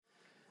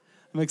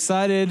I'm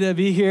excited to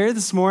be here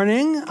this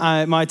morning.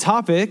 My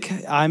topic,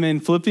 I'm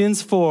in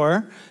Philippians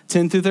 4,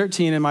 10 through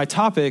 13, and my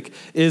topic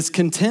is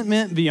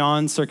contentment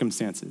beyond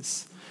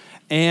circumstances.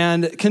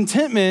 And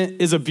contentment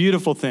is a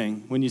beautiful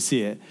thing when you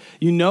see it.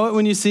 You know it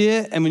when you see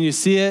it, and when you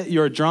see it,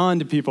 you're drawn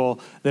to people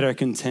that are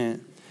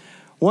content.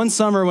 One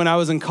summer when I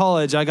was in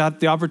college, I got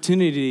the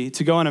opportunity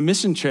to go on a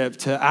mission trip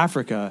to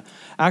Africa.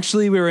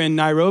 Actually, we were in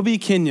Nairobi,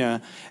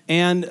 Kenya,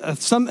 and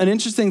an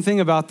interesting thing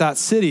about that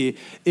city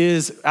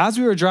is as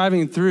we were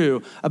driving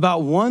through,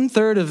 about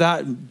 1/3 of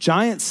that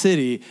giant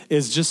city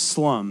is just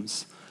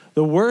slums.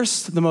 The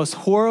worst, the most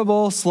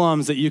horrible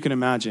slums that you can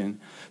imagine.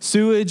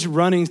 Sewage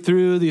running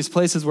through these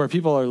places where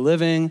people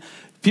living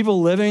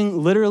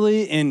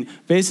literally in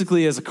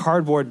basically as a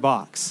cardboard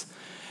box.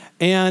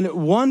 And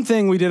one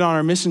thing we did on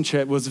our mission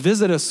trip was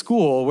visit a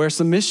school where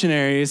some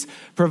missionaries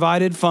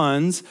provided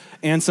funds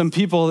and some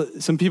people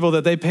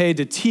that they paid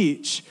to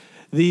teach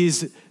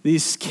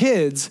these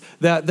kids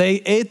that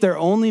they ate their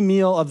only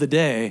meal of the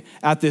day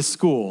at this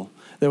school.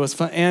 That was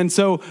fun. And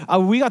so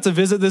we got to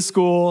visit this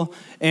school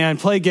and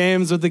play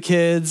games with the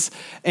kids.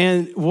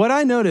 And what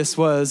I noticed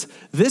was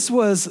this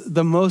was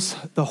the most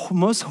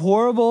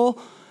horrible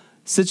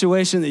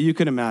situation that you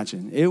could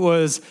imagine. It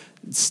was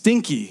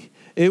stinky.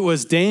 It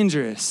was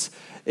dangerous.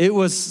 It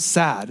was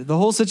sad. The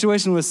whole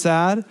situation was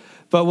sad,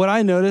 but what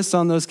I noticed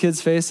on those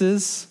kids'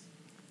 faces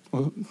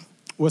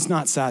was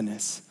not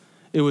sadness.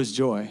 It was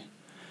joy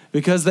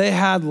because they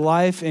had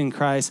life in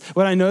Christ.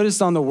 What I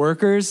noticed on the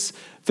workers'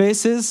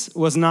 faces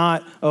was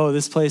not, oh,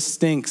 this place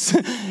stinks.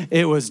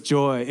 It was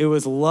joy. It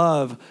was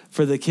love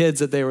for the kids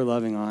that they were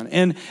loving on.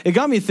 And it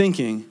got me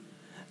thinking,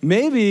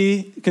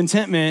 maybe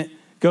contentment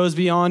goes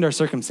beyond our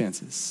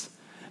circumstances.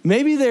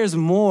 Maybe there's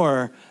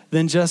more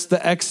than just the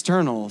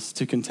externals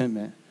to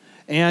contentment.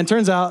 And it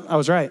turns out I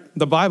was right.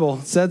 The Bible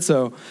said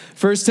so.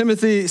 1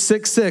 Timothy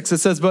 6:6, it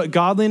says, but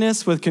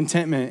godliness with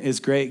contentment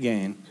is great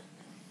gain.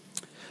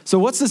 So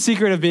what's the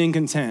secret of being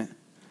content?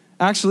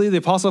 Actually, the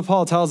Apostle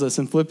Paul tells us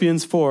in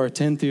Philippians 4,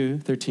 10 through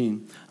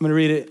 13. I'm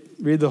going to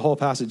read the whole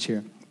passage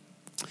here.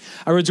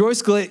 I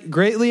rejoice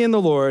greatly in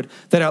the Lord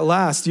that at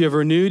last you have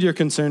renewed your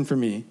concern for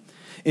me.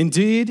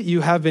 Indeed,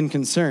 you have been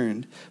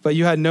concerned, but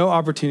you had no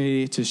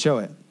opportunity to show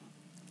it.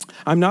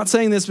 I'm not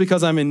saying this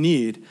because I'm in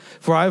need,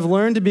 for I've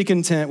learned to be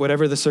content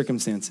whatever the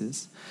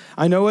circumstances.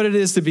 I know what it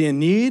is to be in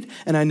need,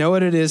 and I know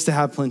what it is to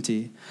have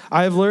plenty.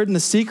 I have learned the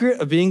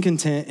secret of being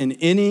content in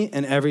any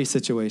and every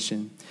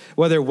situation,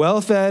 whether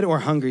well-fed or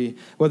hungry,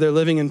 whether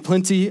living in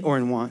plenty or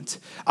in want.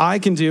 I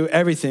can do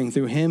everything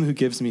through him who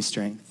gives me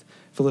strength.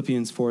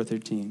 Philippians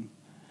 4:13.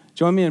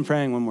 Join me in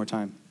praying one more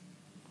time.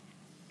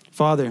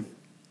 Father,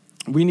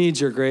 we need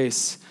your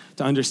grace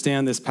to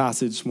understand this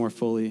passage more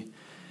fully.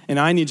 And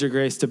I need your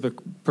grace to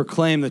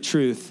proclaim the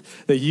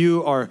truth that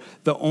you are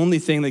the only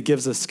thing that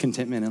gives us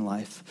contentment in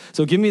life.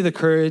 So give me the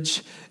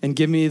courage and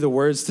give me the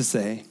words to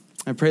say.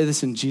 I pray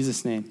this in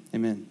Jesus' name.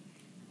 Amen.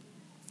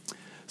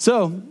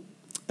 So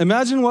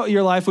imagine what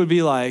your life would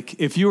be like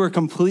if you were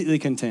completely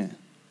content.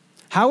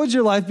 How would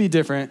your life be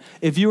different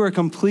if you were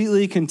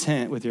completely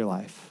content with your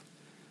life?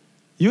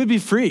 You would be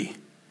free.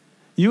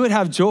 You would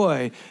have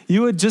joy.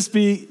 You would just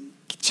be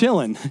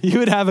chilling. You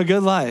would have a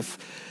good life.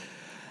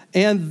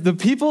 And the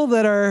people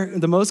that are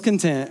the most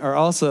content are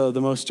also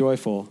the most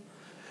joyful.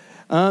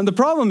 The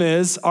problem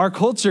is our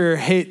culture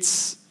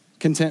hates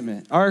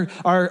contentment.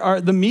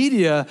 The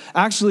media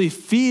actually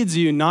feeds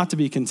you not to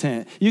be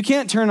content. You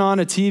can't turn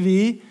on a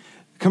TV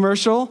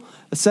commercial,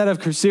 a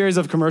series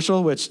of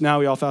commercial, which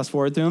now we all fast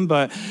forward through them,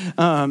 but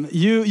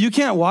you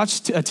can't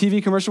watch a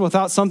TV commercial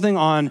without something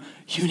on,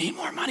 you need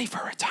more money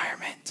for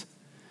retirement.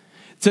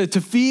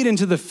 To feed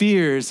into the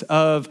fears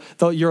of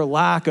your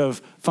lack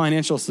of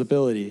financial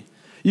stability.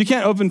 You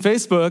can't open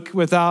Facebook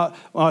without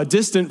a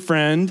distant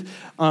friend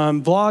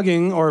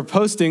blogging or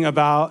posting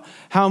about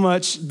how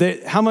much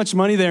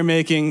money they're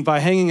making by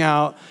hanging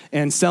out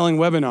and selling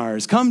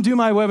webinars. Come do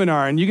my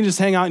webinar, and you can just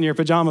hang out in your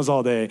pajamas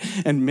all day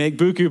and make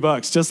buku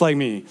bucks just like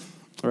me.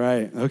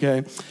 Right,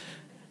 okay.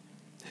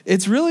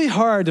 It's really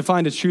hard to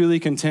find a truly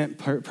content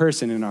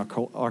person in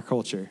our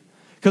culture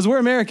because we're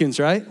Americans,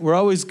 right? We're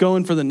always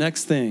going for the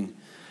next thing.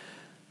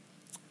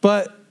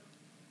 But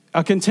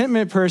a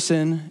contentment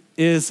person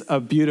is a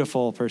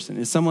beautiful person,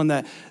 is someone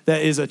that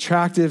is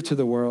attractive to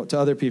the world, to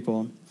other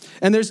people.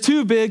 And there's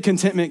two big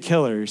contentment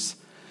killers.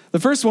 The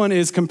first one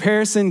is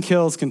comparison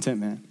kills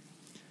contentment.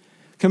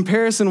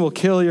 Comparison will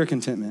kill your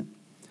contentment.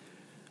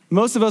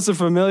 Most of us are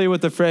familiar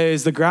with the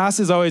phrase, the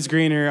grass is always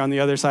greener on the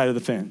other side of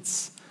the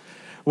fence.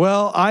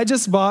 Well, I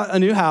just bought a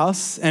new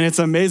house, and it's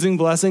an amazing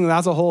blessing.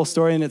 That's a whole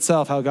story in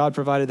itself, how God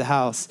provided the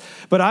house.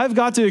 But I've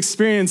got to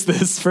experience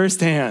this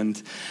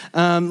firsthand.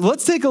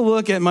 Let's take a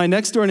look at my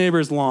next door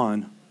neighbor's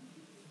lawn.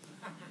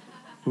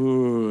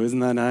 Ooh, isn't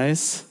that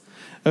nice?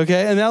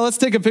 Okay, and now let's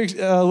take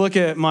a look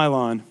at my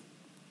lawn.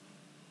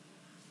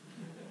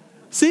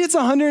 See, it's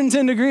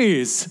 110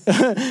 degrees.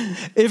 To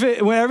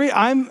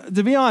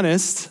be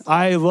honest,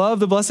 I love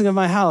the blessing of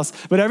my house,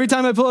 but every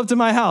time I pull up to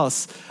my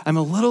house, I'm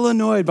a little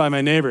annoyed by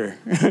my neighbor.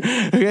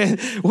 Okay?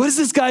 What does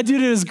this guy do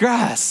to his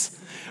grass?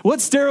 What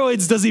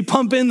steroids does he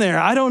pump in there?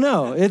 I don't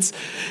know.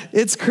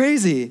 It's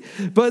crazy.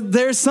 But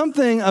there's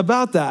something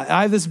about that.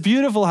 I have this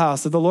beautiful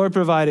house that the Lord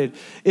provided.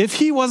 If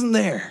he wasn't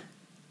there,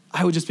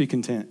 I would just be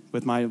content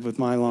with my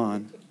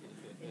lawn.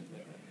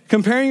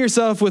 Comparing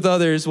yourself with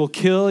others will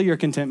kill your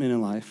contentment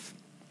in life.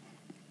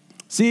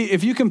 See,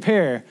 if you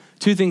compare,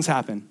 two things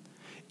happen.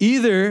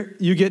 Either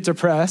you get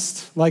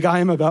depressed, like I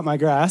am about my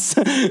grass,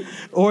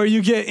 or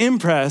you get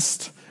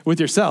impressed with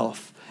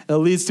yourself. It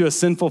leads to a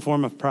sinful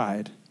form of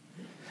pride.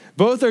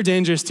 Both are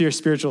dangerous to your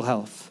spiritual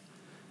health.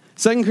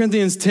 2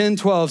 Corinthians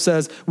 10:12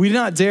 says, "We do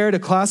not dare to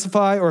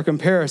classify or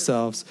compare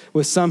ourselves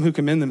with some who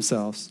commend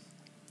themselves.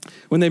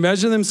 When they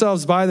measure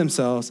themselves by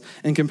themselves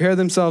and compare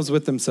themselves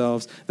with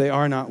themselves, they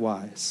are not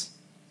wise."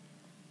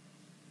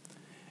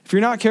 If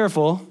you're not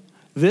careful,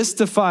 this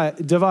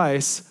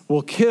device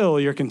will kill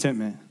your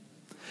contentment.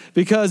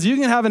 Because you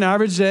can have an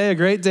average day, a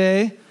great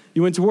day.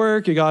 You went to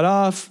work, you got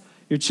off,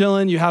 you're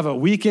chilling, you have a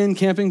weekend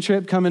camping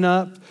trip coming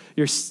up,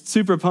 you're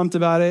super pumped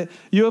about it.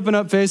 You open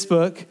up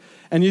Facebook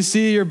and you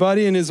see your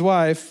buddy and his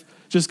wife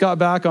just got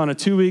back on a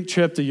 2-week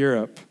trip to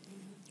Europe.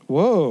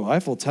 Whoa,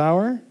 Eiffel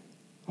Tower?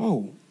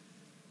 Oh,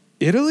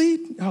 Italy?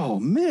 Oh,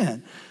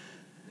 man.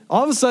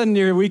 All of a sudden,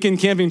 your weekend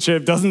camping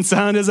trip doesn't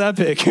sound as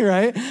epic,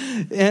 right?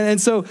 And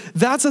so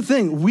that's the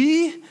thing.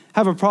 We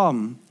have a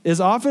problem,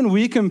 is often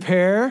we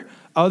compare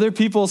other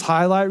people's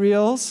highlight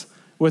reels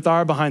with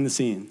our behind the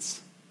scenes.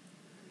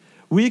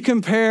 We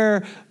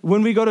compare,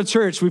 when we go to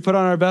church, we put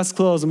on our best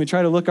clothes and we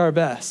try to look our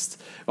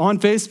best. On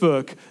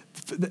Facebook,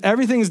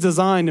 everything's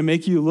designed to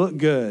make you look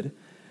good.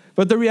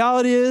 But the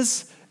reality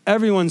is,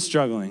 everyone's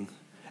struggling.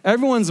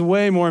 Everyone's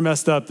way more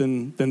messed up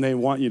than they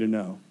want you to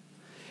know.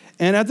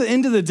 And at the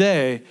end of the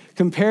day,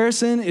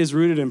 comparison is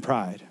rooted in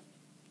pride.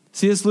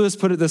 C.S. Lewis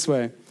put it this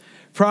way: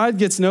 pride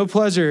gets no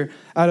pleasure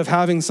out of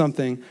having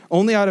something,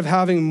 only out of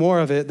having more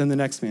of it than the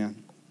next man.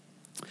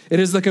 It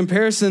is the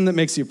comparison that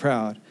makes you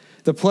proud,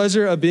 the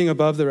pleasure of being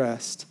above the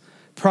rest.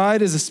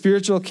 Pride is a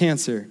spiritual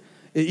cancer.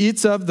 It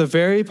eats up the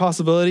very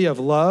possibility of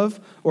love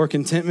or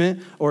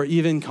contentment or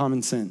even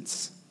common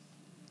sense.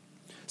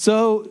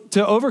 So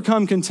to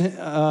overcome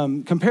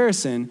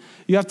comparison,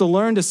 you have to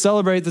learn to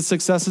celebrate the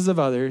successes of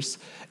others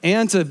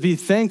and to be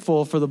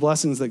thankful for the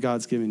blessings that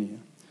God's given you.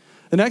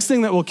 The next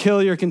thing that will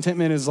kill your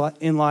contentment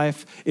in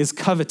life is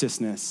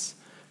covetousness.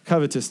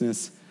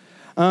 Covetousness.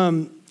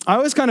 I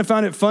always kind of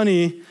found it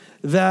funny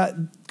that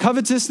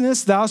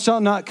covetousness, thou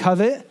shalt not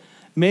covet,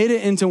 made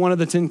it into one of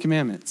the 10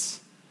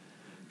 commandments.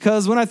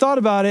 Because when I thought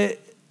about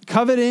it,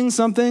 coveting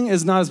something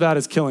is not as bad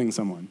as killing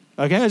someone.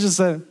 Okay,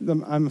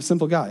 I'm a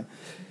simple guy.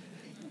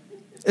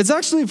 It's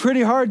actually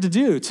pretty hard to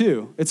do,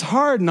 too. It's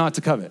hard not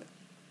to covet.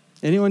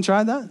 Anyone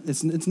tried that?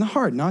 It's not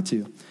hard not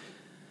to.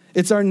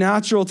 It's our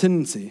natural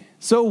tendency.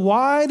 So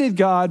why did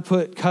God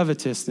put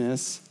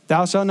covetousness,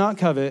 thou shalt not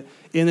covet,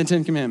 in the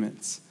 10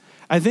 commandments?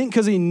 I think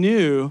because he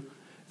knew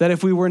that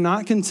if we were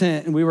not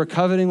content and we were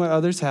coveting what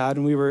others had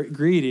and we were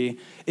greedy,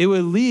 it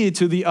would lead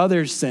to the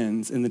other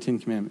sins in the 10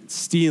 commandments: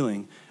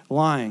 stealing,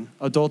 lying,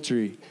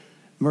 adultery,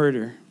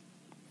 murder.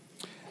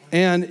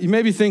 And you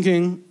may be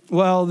thinking,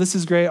 well, this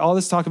is great. All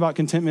this talk about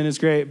contentment is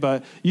great,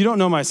 but you don't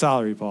know my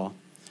salary, Paul.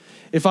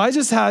 If I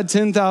just had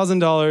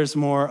 $10,000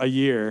 more a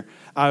year,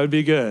 I would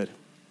be good.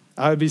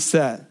 I would be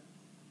set.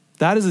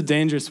 That is a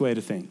dangerous way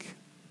to think.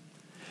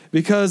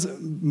 Because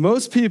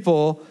most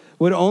people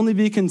would only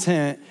be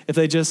content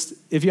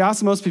if you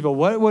ask most people,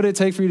 what would it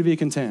take for you to be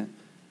content?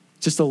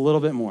 Just a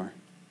little bit more.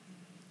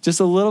 Just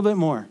a little bit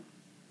more.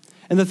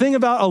 And the thing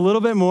about a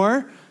little bit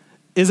more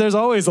is there's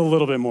always a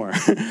little bit more.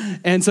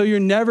 And so you're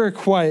never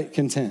quite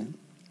content.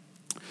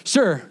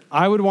 Sure,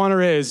 I would want a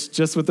raise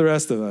just with the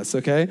rest of us,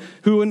 okay?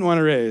 Who wouldn't want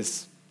a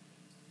raise?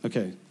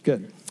 Okay,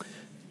 good.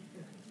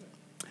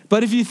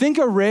 But if you think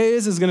a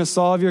raise is going to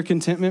solve your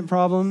contentment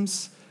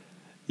problems,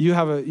 you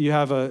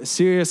have a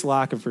serious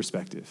lack of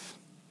perspective.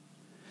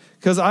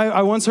 Because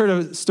I once heard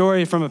a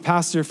story from a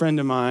pastor friend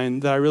of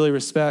mine that I really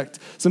respect.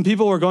 Some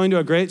people were going to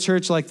a great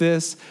church like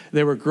this.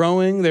 They were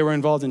growing. They were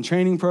involved in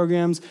training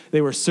programs.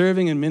 They were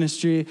serving in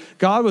ministry.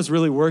 God was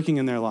really working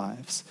in their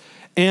lives.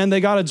 And they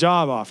got a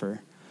job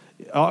offer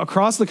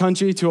across the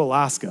country to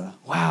Alaska.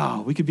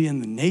 Wow, we could be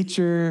in the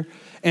nature.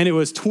 And it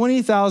was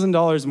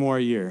 $20,000 more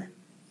a year.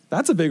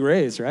 That's a big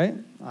raise, right?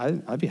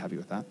 I'd be happy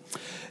with that.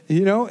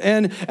 You know,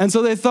 and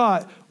so they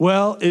thought,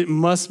 well, it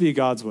must be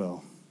God's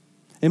will.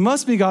 It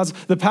must be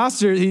the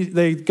pastor,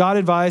 they got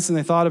advice and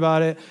they thought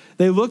about it.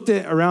 They looked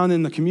around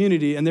in the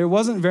community and there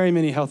wasn't very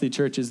many healthy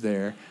churches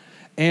there.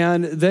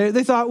 And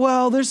they thought,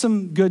 well, there's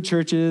some good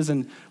churches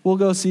and we'll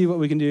go see what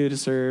we can do to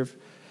serve.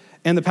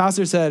 And the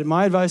pastor said,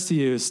 my advice to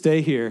you is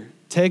stay here,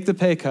 take the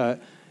pay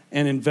cut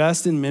and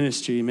invest in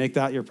ministry, make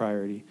that your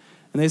priority.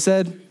 And they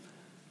said,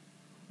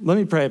 let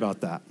me pray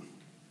about that.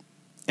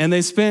 And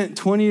they spent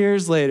 20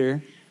 years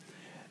later,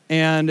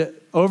 and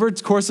over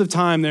the course of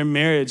time, their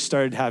marriage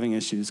started having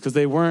issues because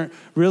they weren't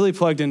really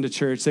plugged into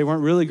church. They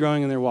weren't really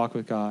growing in their walk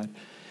with God.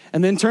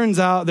 And then turns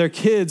out their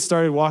kids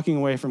started walking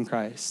away from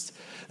Christ.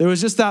 There was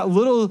just that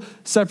little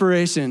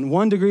separation,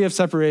 1 degree of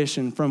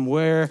separation from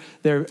where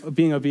they're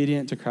being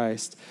obedient to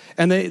Christ.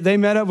 And they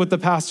met up with the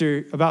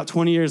pastor about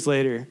 20 years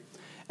later,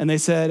 and they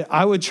said,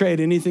 I would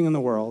trade anything in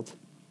the world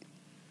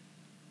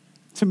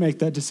to make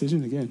that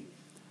decision again.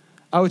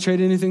 I would trade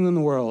anything in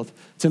the world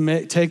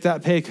to take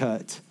that pay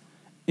cut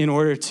in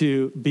order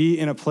to be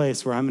in a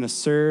place where I'm going to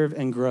serve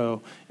and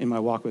grow in my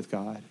walk with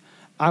God.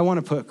 I want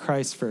to put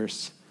Christ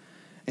first.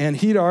 And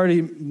he'd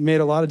already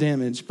made a lot of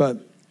damage,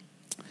 but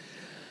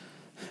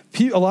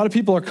a lot of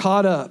people are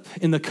caught up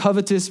in the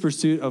covetous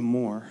pursuit of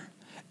more.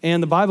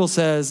 And the Bible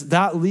says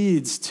that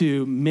leads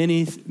to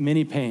many,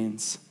 many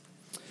pains.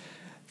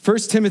 1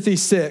 Timothy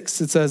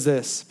 6, it says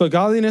this, but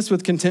godliness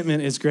with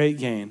contentment is great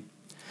gain.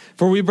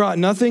 For we brought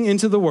nothing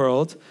into the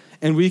world,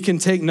 and we can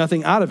take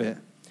nothing out of it.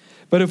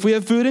 But if we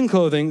have food and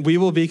clothing, we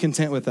will be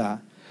content with that.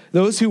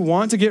 Those who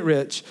want to get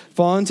rich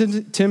fall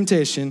into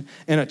temptation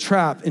and a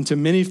trap into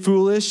many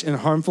foolish and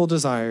harmful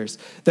desires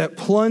that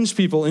plunge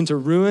people into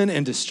ruin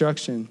and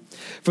destruction.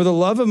 For the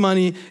love of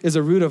money is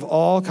a root of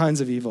all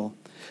kinds of evil.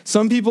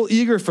 Some people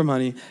eager for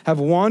money have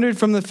wandered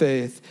from the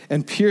faith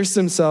and pierced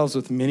themselves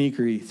with many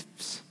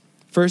griefs.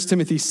 1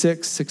 Timothy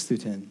 6 through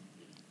 10.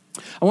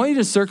 I want you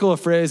to circle a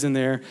phrase in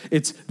there.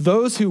 It's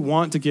those who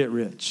want to get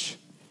rich.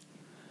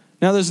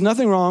 Now, there's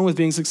nothing wrong with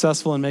being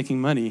successful and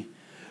making money,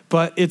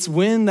 but it's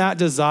when that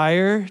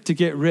desire to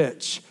get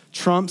rich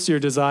trumps your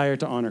desire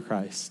to honor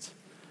Christ.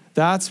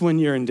 That's when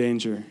you're in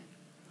danger.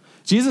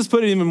 Jesus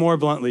put it even more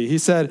bluntly. He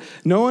said,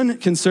 no one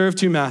can serve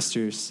 2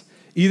 masters.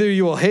 Either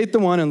you will hate the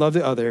one and love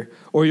the other,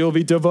 or you'll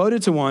be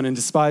devoted to one and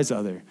despise the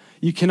other.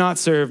 You cannot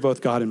serve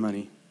both God and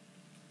money.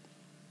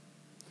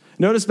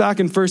 Notice back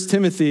in 1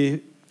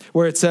 Timothy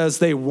where it says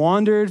they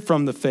wandered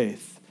from the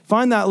faith.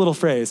 Find that little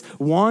phrase,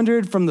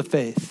 wandered from the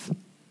faith.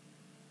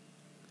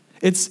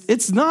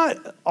 It's not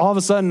all of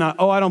a sudden,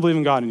 I don't believe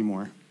in God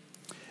anymore.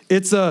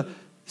 It's a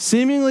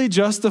seemingly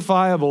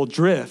justifiable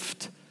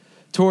drift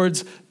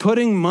towards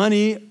putting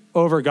money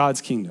over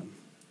God's kingdom.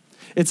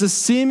 It's a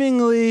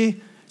seemingly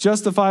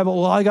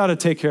justifiable, I got to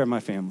take care of my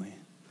family.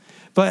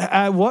 But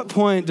at what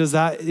point does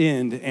that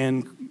end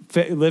and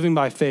living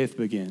by faith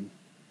begin?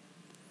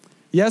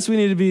 Yes, we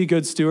need to be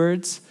good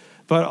stewards,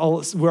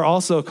 but we're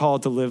also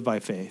called to live by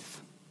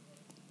faith.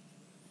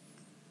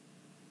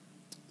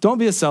 Don't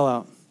be a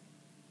sellout.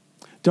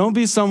 Don't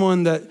be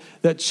someone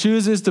that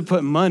chooses to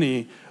put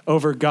money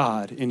over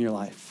God in your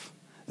life.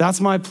 That's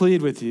my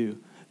plead with you.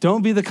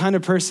 Don't be the kind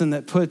of person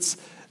that puts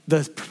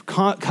the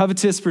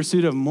covetous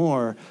pursuit of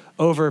more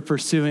over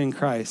pursuing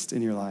Christ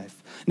in your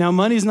life. Now,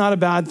 money's not a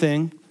bad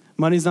thing.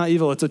 Money's not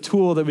evil. It's a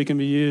tool that we can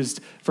be used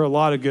for a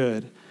lot of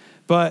good.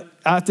 But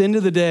at the end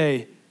of the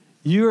day,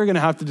 you are going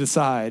to have to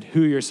decide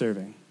who you're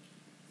serving.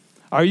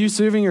 Are you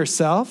serving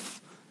yourself?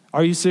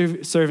 Are you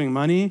serving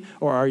money?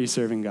 Or are you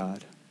serving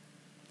God?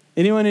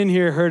 Anyone in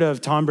here heard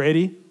of Tom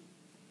Brady?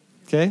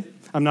 Okay,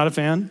 I'm not a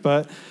fan,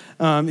 but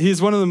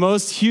he's one of the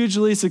most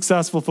hugely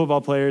successful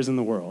football players in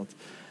the world.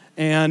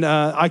 And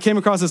I came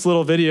across this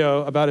little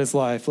video about his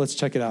life. Let's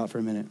check it out for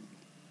a minute.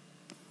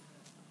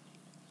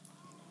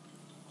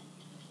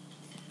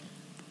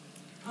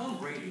 Tom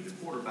Brady, the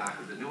quarterback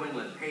of the New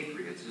England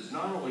Patriots, is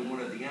not only one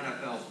of the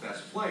NFL's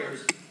best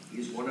players,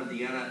 he's one of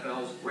the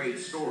NFL's great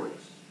stories.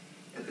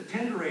 At the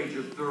tender age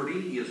of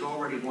 30, he has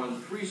already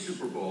won 3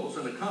 Super Bowls,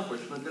 an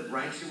accomplishment that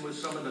ranks him with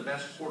some of the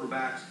best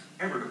quarterbacks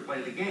ever to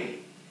play the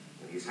game.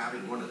 And he's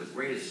having one of the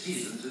greatest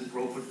seasons in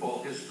pro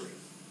football history.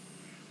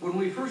 When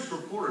we first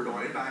reported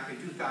on him back in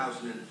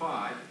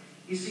 2005,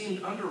 he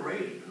seemed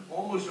underrated and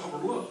almost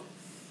overlooked.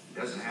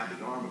 He doesn't have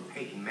the arm of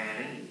Peyton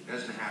Manning, he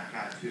doesn't have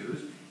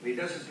tattoos, and he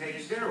doesn't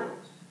take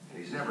steroids,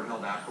 and he's never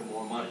held out for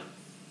more money.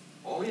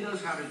 All he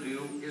knows how to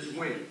do is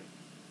win.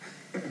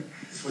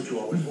 It's what you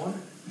always wanted.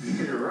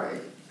 You're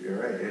right.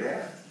 It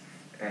has.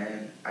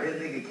 And I didn't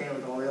think it came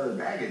with all the other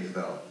baggage,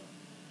 though.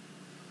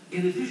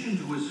 In addition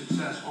to his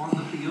success on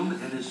the field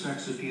and his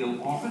sex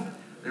appeal off it,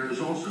 there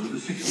is also the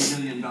 $60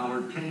 million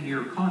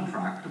 10-year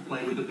contract to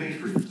play with the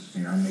Patriots.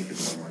 You know, I'm making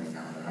more money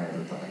now than I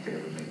ever thought I could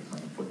ever make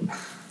playing football.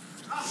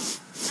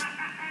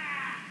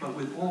 But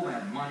with all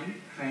that money,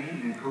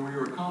 fame, and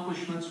career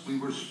accomplishments, we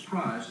were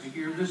surprised to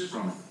hear this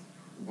from him.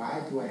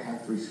 Why do I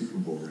have 3 Super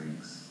Bowl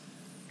rings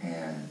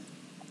and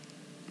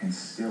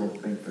still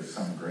think there's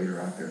something greater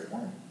out there for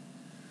me?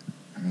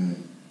 I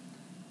mean,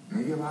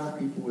 maybe a lot of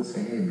people would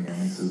say, hey, man,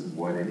 this is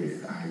what it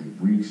is. I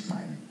reached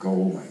my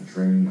goal, my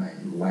dream, my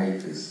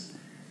life is...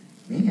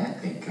 Me, I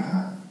think,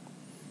 God,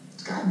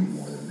 it's got to be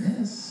more than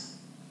this.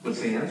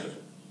 What's the answer?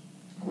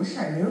 I wish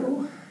I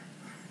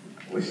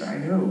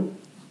knew.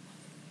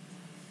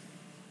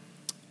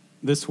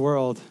 This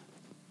world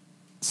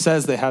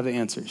says they have the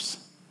answers.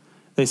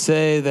 They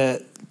say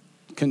that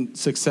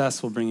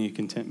success will bring you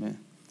contentment.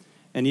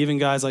 And even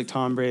guys like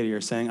Tom Brady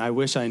are saying, I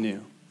wish I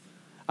knew.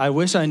 I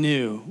wish I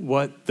knew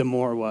what the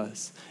more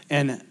was.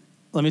 And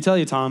let me tell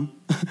you, Tom,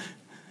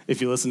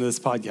 if you listen to this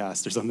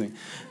podcast or something,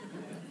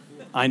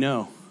 I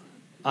know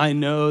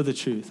the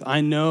truth.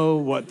 I know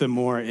what the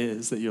more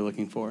is that you're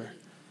looking for.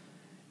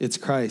 It's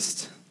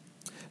Christ.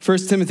 1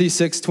 Timothy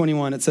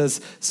 6:21, it says,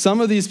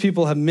 some of these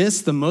people have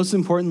missed the most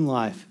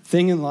important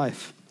thing in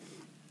life.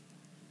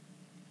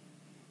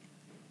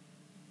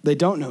 They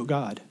don't know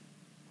God.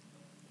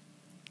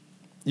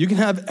 You can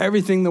have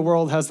everything the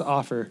world has to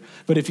offer,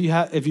 but if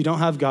you don't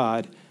have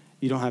God,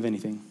 you don't have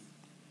anything.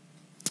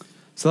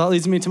 So that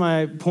leads me to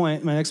my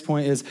point. My next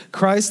point is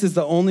Christ is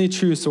the only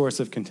true source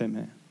of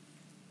contentment.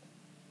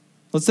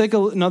 Let's take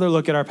another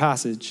look at our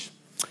passage.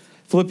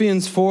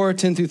 Philippians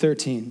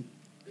 4:10-13.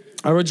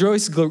 I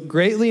rejoice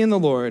greatly in the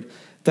Lord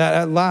that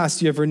at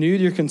last you have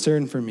renewed your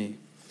concern for me.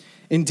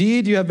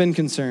 Indeed, you have been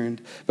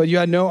concerned, but you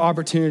had no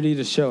opportunity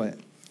to show it.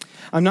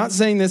 I'm not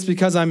saying this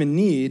because I'm in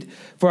need,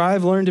 for I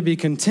have learned to be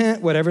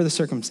content whatever the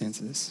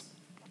circumstances.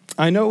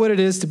 I know what it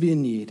is to be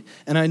in need,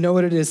 and I know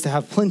what it is to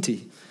have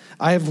plenty.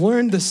 I have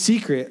learned the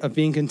secret of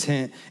being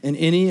content in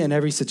any and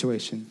every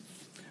situation,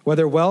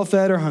 whether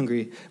well-fed or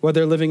hungry,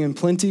 whether living in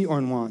plenty or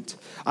in want.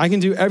 I can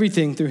do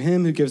everything through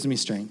him who gives me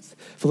strength.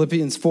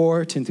 Philippians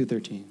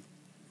 4:10-13.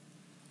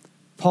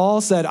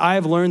 Paul said, I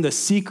have learned the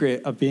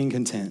secret of being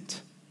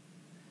content.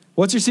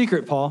 What's your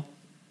secret, Paul?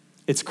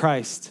 It's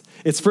Christ.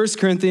 It's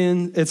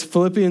Philippians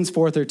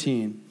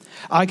 4:13.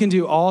 I can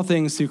do all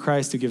things through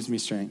Christ who gives me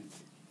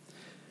strength.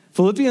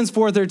 Philippians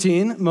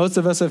 4:13, most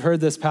of us have heard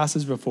this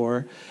passage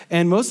before,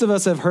 and most of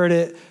us have heard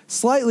it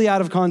slightly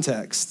out of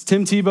context.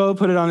 Tim Tebow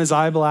put it on his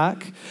eye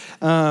black.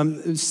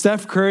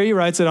 Steph Curry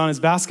writes it on his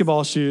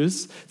basketball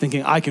shoes,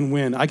 thinking, I can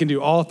win. I can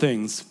do all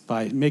things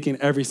by making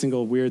every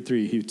single weird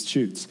three he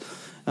shoots.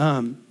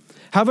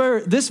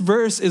 However, this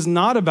verse is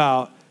not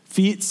about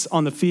feats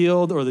on the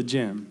field or the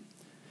gym.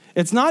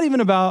 It's not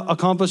even about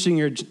accomplishing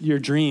your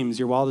dreams,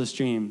 your wildest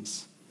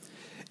dreams.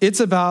 It's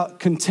about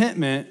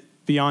contentment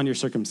beyond your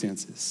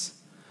circumstances.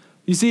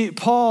 You see,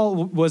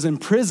 Paul was in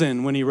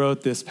prison when he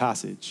wrote this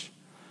passage.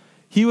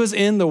 He was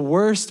in the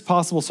worst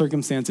possible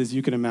circumstances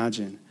you could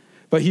imagine,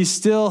 but he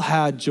still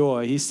had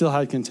joy. He still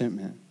had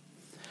contentment.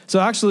 So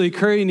actually,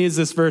 Curry needs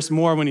this verse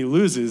more when he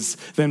loses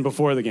than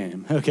before the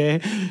game,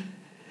 okay?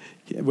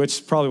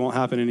 Which probably won't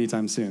happen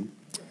anytime soon.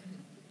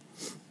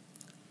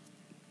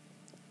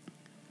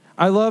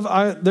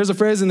 There's a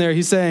phrase in there,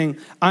 he's saying,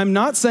 I'm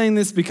not saying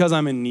this because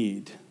I'm in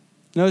need.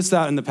 Notice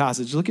that in the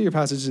passage. Look at your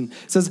passage, and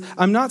it says,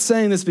 I'm not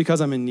saying this because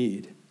I'm in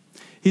need.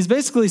 He's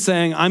basically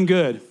saying, I'm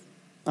good.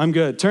 I'm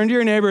good. Turn to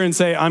your neighbor and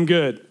say, I'm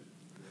good.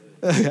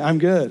 I'm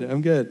good.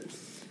 I'm good.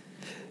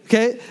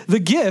 Okay, the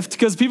gift,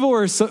 because people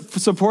were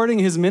supporting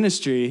his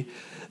ministry,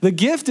 the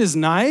gift is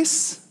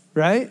nice,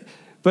 right?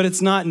 But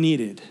it's not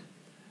needed.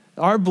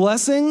 Our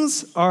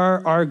blessings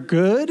are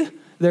good.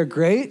 They're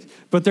great,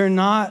 but they're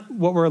not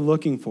what we're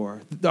looking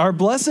for. Our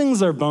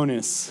blessings are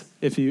bonus,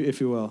 if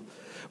you will.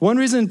 One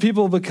reason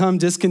people become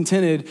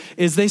discontented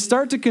is they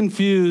start to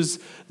confuse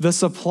the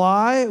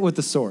supply with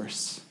the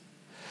source.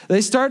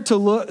 They start to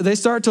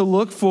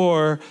look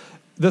for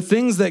the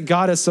things that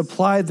God has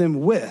supplied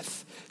them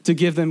with to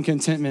give them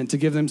contentment, to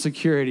give them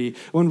security,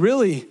 when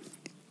really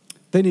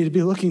they need to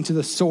be looking to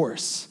the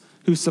source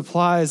who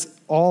supplies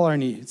all our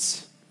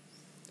needs.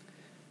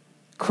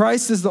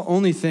 Christ is the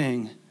only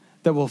thing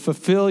that will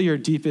fulfill your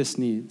deepest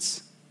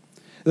needs.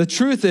 The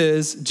truth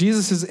is,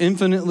 Jesus is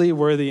infinitely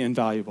worthy and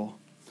valuable.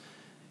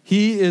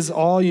 He is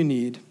all you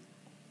need.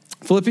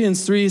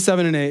 Philippians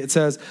 3:7-8, it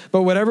says,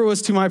 but whatever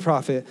was to my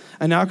profit,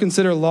 I now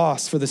consider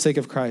loss for the sake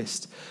of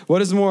Christ.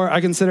 What is more,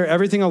 I consider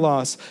everything a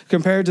loss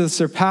compared to the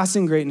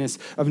surpassing greatness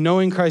of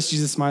knowing Christ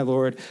Jesus my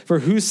Lord, for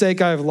whose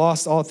sake I have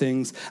lost all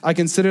things. I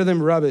consider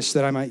them rubbish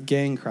that I might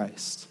gain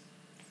Christ.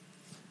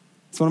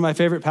 It's one of my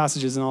favorite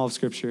passages in all of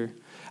Scripture.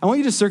 I want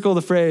you to circle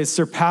the phrase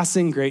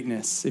surpassing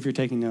greatness if you're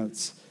taking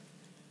notes.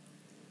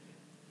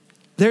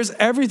 There's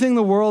everything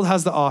the world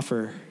has to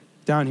offer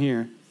down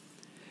here.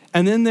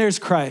 And then there's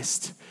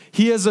Christ.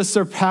 He is a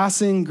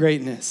surpassing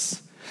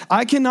greatness.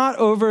 I cannot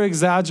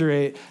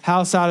over-exaggerate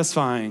how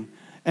satisfying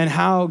and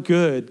how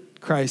good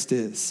Christ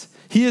is.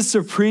 He is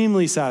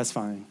supremely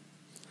satisfying.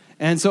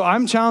 And so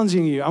I'm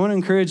challenging you, I want to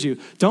encourage you,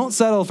 don't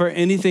settle for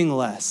anything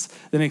less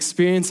than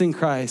experiencing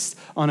Christ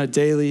on a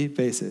daily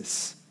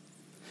basis.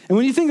 And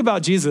when you think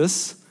about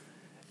Jesus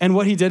and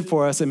what he did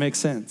for us, it makes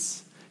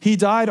sense. He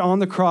died on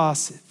the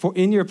cross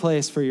in your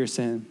place for your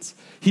sins.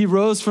 He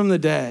rose from the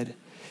dead.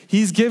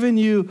 He's given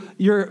you,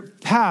 your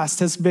past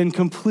has been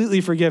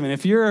completely forgiven.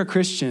 If you're a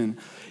Christian,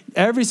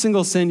 every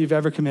single sin you've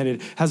ever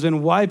committed has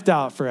been wiped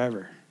out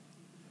forever.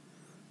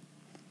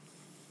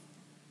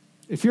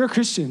 If you're a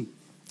Christian,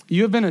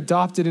 you have been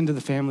adopted into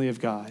the family of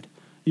God.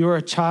 You are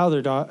a child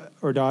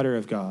or daughter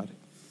of God.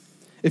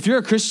 If you're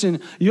a Christian,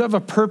 you have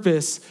a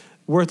purpose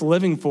worth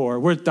living for,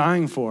 worth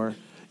dying for.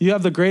 You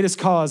have the greatest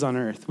cause on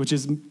earth, which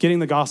is getting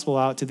the gospel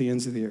out to the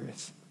ends of the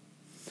earth.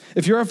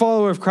 If you're a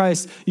follower of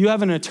Christ, you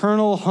have an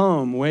eternal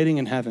home waiting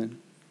in heaven.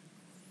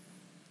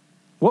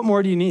 What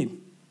more do you need?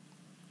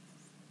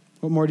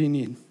 What more do you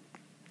need?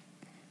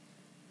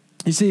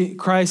 You see,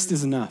 Christ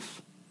is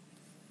enough.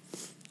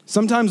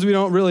 Sometimes we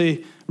don't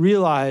really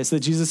realize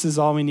that Jesus is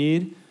all we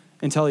need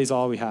until he's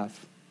all we have.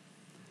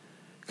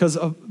 Because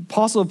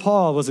Apostle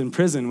Paul was in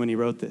prison when he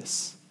wrote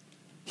this.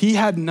 He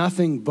had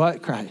nothing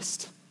but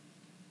Christ.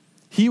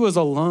 He was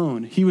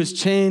alone. He was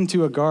chained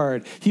to a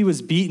guard. He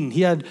was beaten.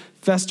 He had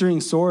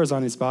festering sores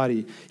on his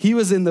body. He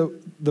was in the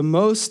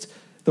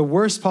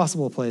worst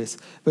possible place,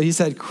 but he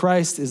said,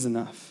 Christ is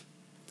enough.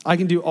 I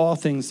can do all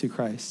things through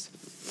Christ.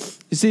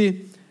 You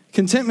see,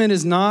 contentment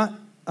is not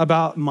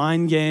about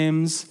mind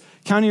games.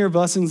 Counting your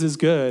blessings is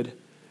good,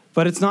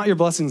 but it's not your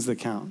blessings that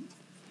count.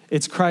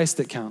 It's Christ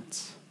that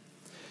counts.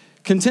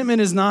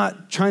 Contentment is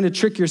not trying to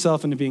trick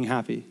yourself into being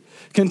happy.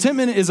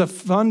 Contentment is a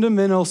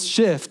fundamental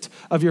shift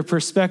of your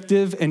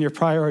perspective and your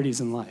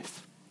priorities in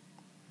life.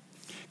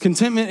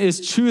 Contentment is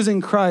choosing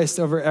Christ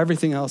over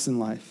everything else in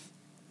life.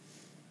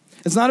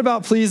 It's not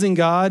about pleasing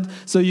God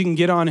so you can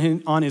get on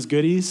his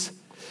goodies,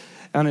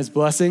 on his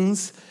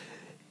blessings.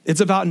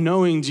 It's about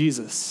knowing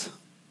Jesus.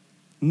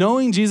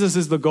 Knowing Jesus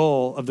is the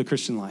goal of the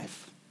Christian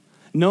life.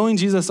 Knowing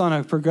Jesus on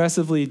a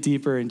progressively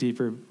deeper and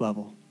deeper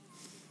level.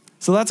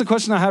 So that's a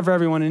question I have for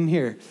everyone in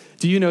here.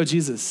 Do you know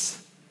Jesus?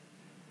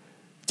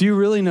 Do you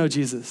really know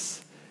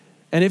Jesus?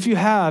 And if you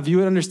have, you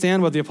would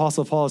understand what the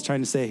Apostle Paul is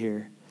trying to say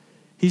here.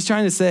 He's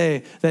trying to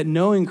say that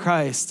knowing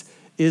Christ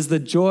is the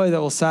joy that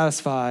will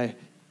satisfy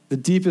the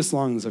deepest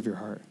longings of your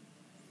heart.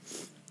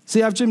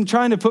 See, I've been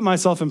trying to put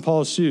myself in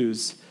Paul's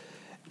shoes,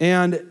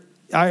 and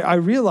I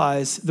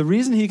realize the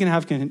reason he can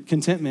have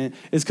contentment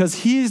is because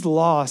he's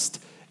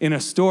lost in a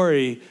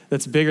story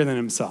that's bigger than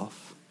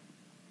himself.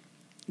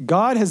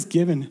 God has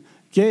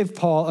gave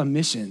Paul a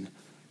mission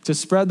to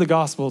spread the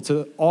gospel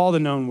to all the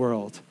known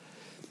world.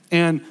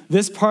 And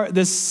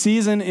this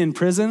season in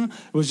prison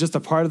was just a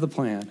part of the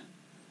plan.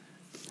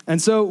 And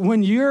so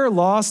when you're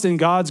lost in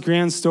God's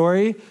grand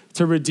story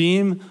to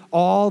redeem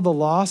all the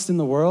lost in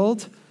the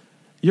world,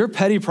 your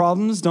petty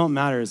problems don't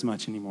matter as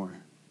much anymore.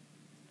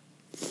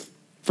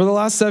 For the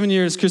last 7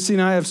 years, Christy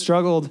and I have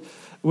struggled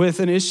with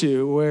an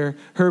issue where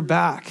her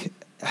back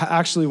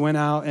actually went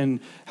out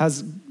and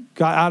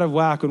got out of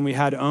whack when we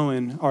had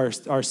Owen,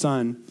 our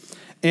son.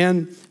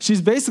 And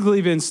she's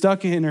basically been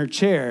stuck in her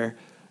chair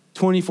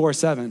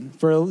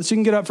 24/7. She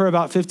can get up for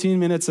about 15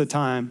 minutes at a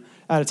time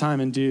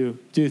and do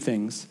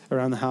things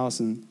around the house.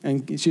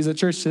 And she's at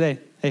church today.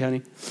 Hey,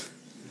 honey.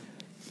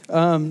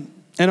 And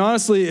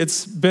honestly,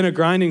 it's been a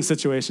grinding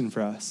situation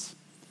for us.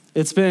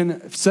 It's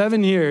been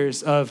 7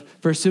 years of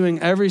pursuing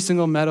every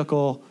single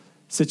medical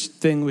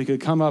thing we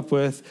could come up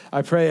with.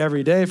 I pray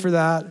every day for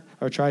that,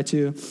 or try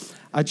to.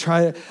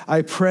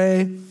 I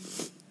pray,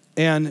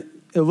 and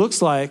it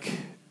looks like,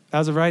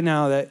 as of right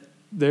now, that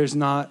there's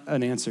not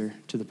an answer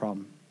to the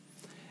problem.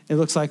 It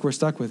looks like we're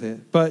stuck with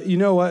it. But you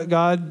know what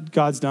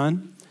God's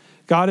done?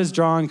 God has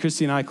drawn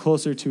Christy and I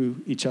closer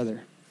to each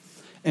other.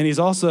 And he's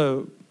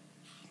also,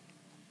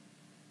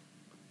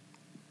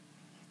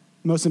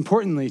 most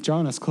importantly,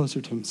 drawn us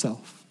closer to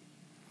himself.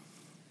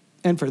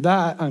 And for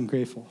that, I'm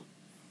grateful.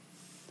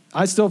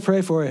 I still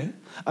pray for it.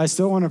 I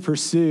still want to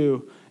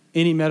pursue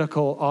any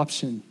medical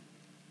option.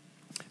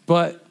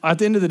 But at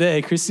the end of the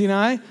day, Christy and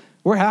I,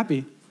 we're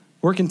happy.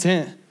 We're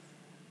content.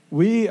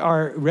 We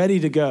are ready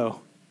to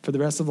go for the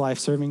rest of life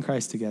serving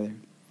Christ together.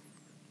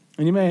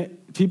 And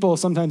people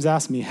sometimes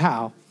ask me,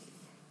 how?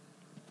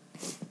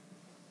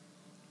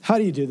 How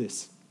do you do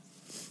this?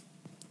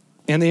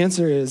 And the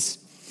answer is,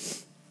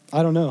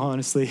 I don't know,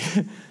 honestly.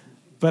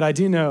 But I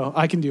do know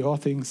I can do all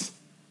things.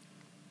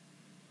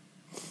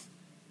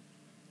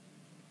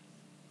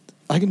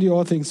 I can do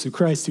all things through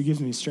Christ who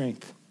gives me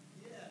strength.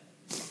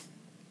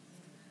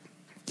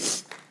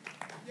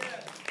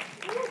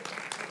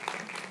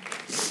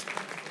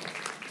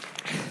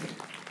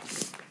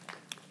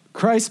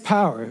 Christ's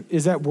power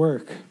is at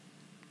work,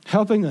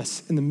 helping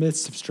us in the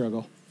midst of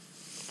struggle.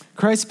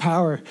 Christ's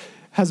power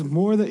has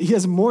more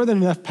than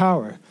enough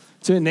power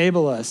to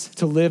enable us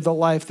to live the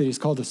life that he's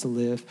called us to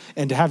live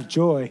and to have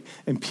joy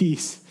and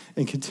peace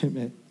and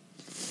contentment.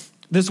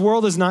 This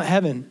world is not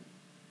heaven.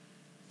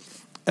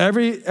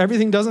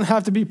 Everything doesn't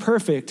have to be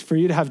perfect for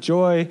you to have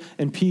joy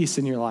and peace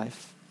in your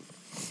life.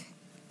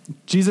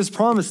 Jesus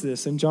promised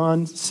this in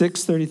John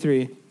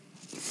 6:33.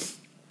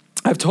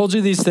 I've told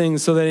you these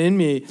things so that in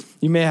me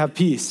you may have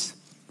peace.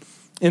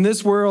 In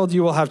this world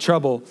you will have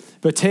trouble,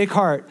 but take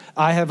heart,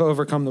 I have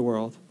overcome the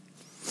world.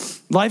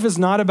 Life is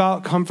not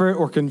about comfort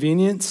or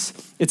convenience.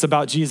 It's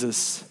about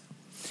Jesus.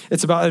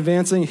 It's about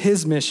advancing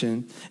his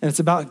mission, and it's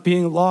about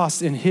being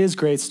lost in his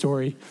great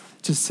story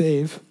to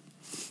save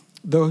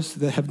those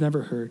that have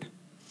never heard.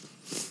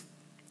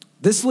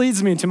 This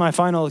leads me to my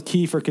final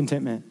key for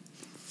contentment.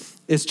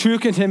 True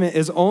contentment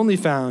is only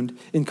found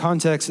in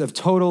context of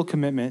total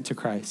commitment to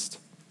Christ.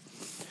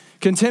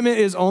 Contentment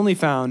is only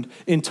found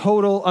in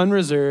total,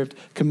 unreserved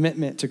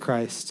commitment to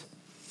Christ.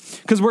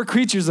 Because we're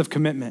creatures of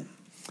commitment.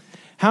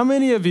 How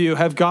many of you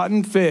have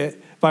gotten fit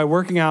by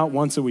working out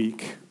once a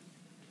week?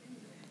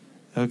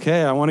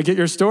 Okay, I want to get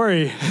your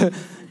story,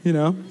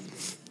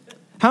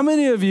 How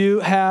many of you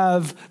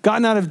have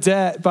gotten out of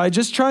debt by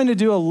just trying to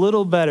do a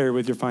little better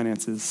with your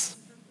finances?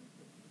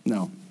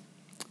 No.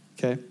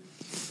 Okay.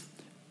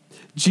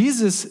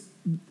 Jesus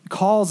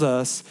calls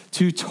us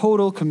to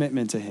total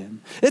commitment to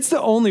him. It's the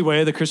only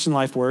way the Christian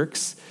life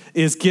works,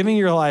 is giving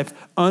your life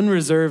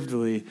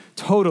unreservedly,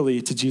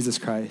 totally to Jesus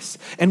Christ.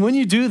 And when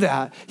you do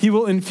that, he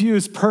will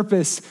infuse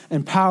purpose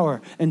and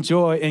power and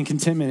joy and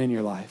contentment in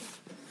your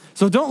life.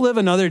 So don't live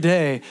another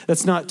day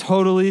that's not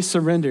totally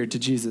surrendered to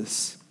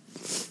Jesus.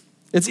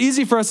 It's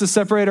easy for us to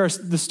separate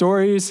the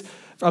stories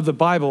of the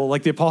Bible,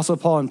 like the Apostle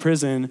Paul in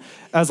prison,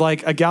 as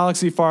like a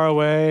galaxy far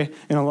away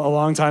and a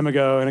long time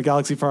ago and a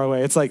galaxy far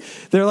away. It's like,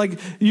 they're like,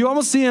 you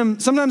almost see them,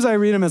 sometimes I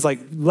read them as like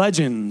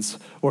legends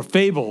or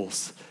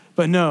fables.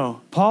 But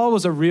no, Paul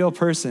was a real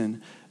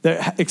person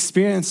that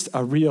experienced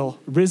a real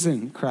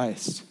risen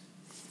Christ.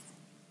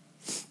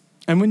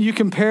 And when you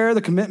compare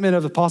the commitment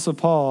of the Apostle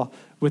Paul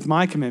with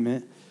my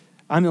commitment,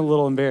 I'm a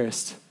little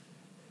embarrassed.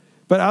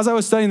 But as I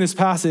was studying this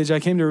passage, I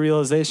came to a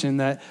realization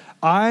that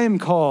I am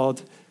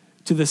called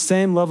to the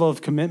same level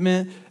of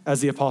commitment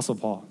as the Apostle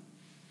Paul.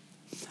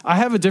 I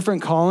have a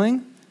different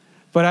calling,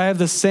 but I have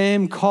the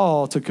same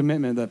call to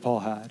commitment that Paul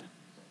had.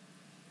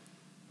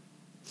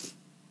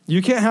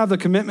 You can't have the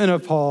commitment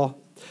of Paul.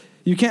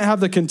 You can't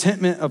have the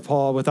contentment of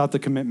Paul without the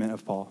commitment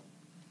of Paul.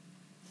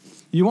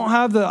 You won't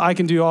have the I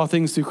can do all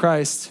things through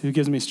Christ who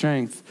gives me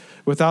strength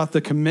without the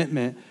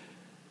commitment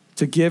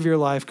to give your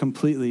life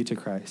completely to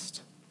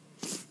Christ.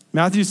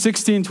 Matthew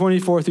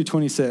 16:24 through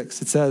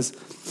 26, it says,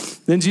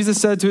 "Then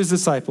Jesus said to his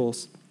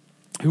disciples,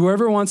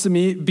 'Whoever wants to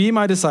be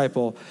my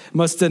disciple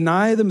must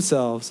deny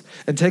themselves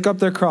and take up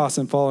their cross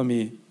and follow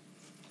me.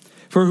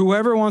 For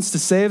whoever wants to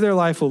save their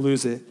life will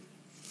lose it.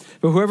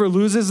 But whoever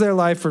loses their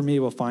life for me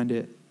will find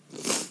it.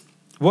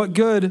 What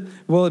good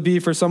will it be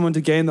for someone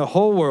to gain the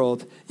whole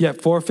world,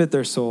 yet forfeit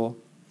their soul?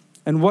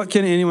 And what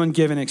can anyone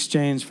give in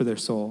exchange for their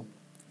soul?'"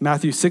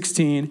 Matthew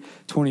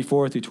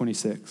 16:24 through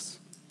 26.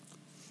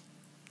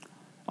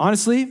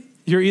 Honestly,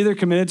 you're either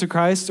committed to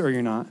Christ or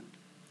you're not.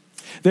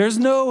 There's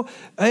no,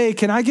 hey,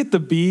 can I get the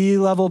B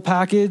level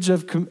package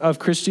of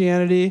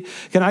Christianity?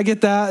 Can I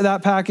get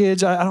that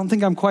package? I don't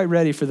think I'm quite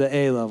ready for the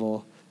A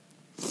level.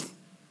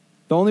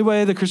 The only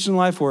way the Christian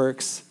life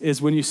works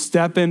is when you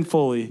step in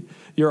fully.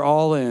 You're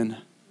all in.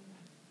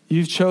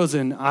 You've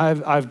chosen,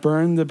 I've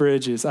burned the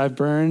bridges. I've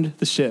burned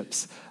the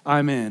ships.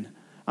 I'm in.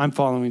 I'm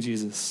following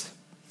Jesus.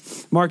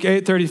 Mark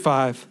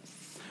 8:35.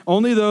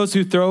 "Only those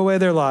who throw away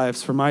their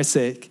lives for my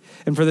sake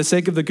and for the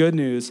sake of the good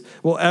news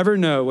will ever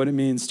know what it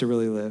means to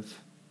really live."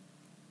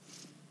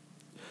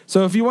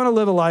 So if you want to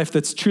live a life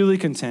that's truly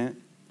content,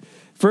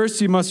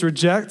 first you must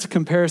reject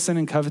comparison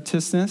and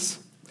covetousness.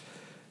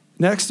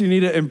 Next, you need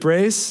to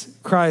embrace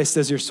Christ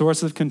as your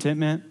source of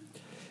contentment.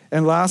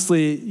 And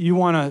lastly, you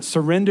want to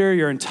surrender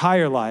your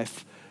entire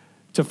life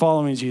to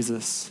following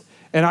Jesus.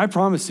 And I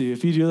promise you,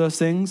 if you do those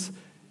things,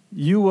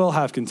 you will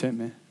have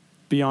contentment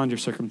beyond your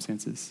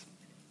circumstances.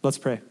 Let's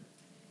pray.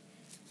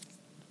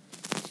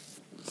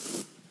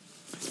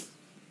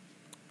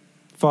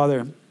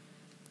 Father,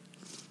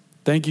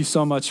 thank you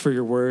so much for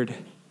your word,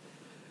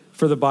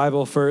 for the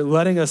Bible, for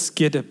letting us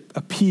get a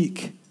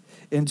peek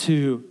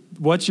into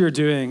what you're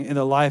doing in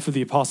the life of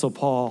the Apostle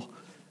Paul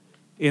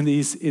in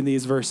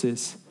these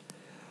verses.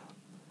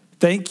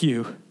 Thank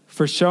you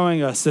for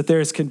showing us that there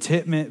is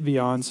contentment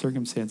beyond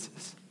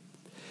circumstances.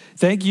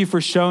 Thank you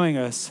for showing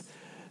us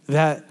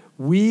that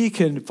we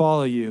can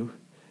follow you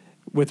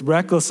with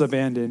reckless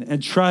abandon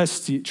and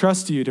trust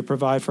you to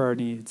provide for our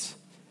needs.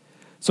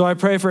 So I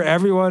pray for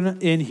everyone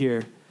in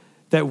here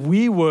that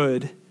we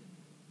would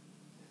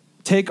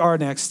take our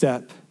next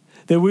step,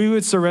 that we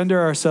would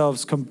surrender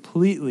ourselves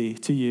completely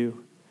to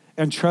you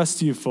and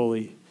trust you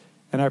fully.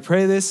 And I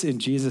pray this in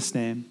Jesus'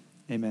 name,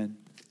 amen.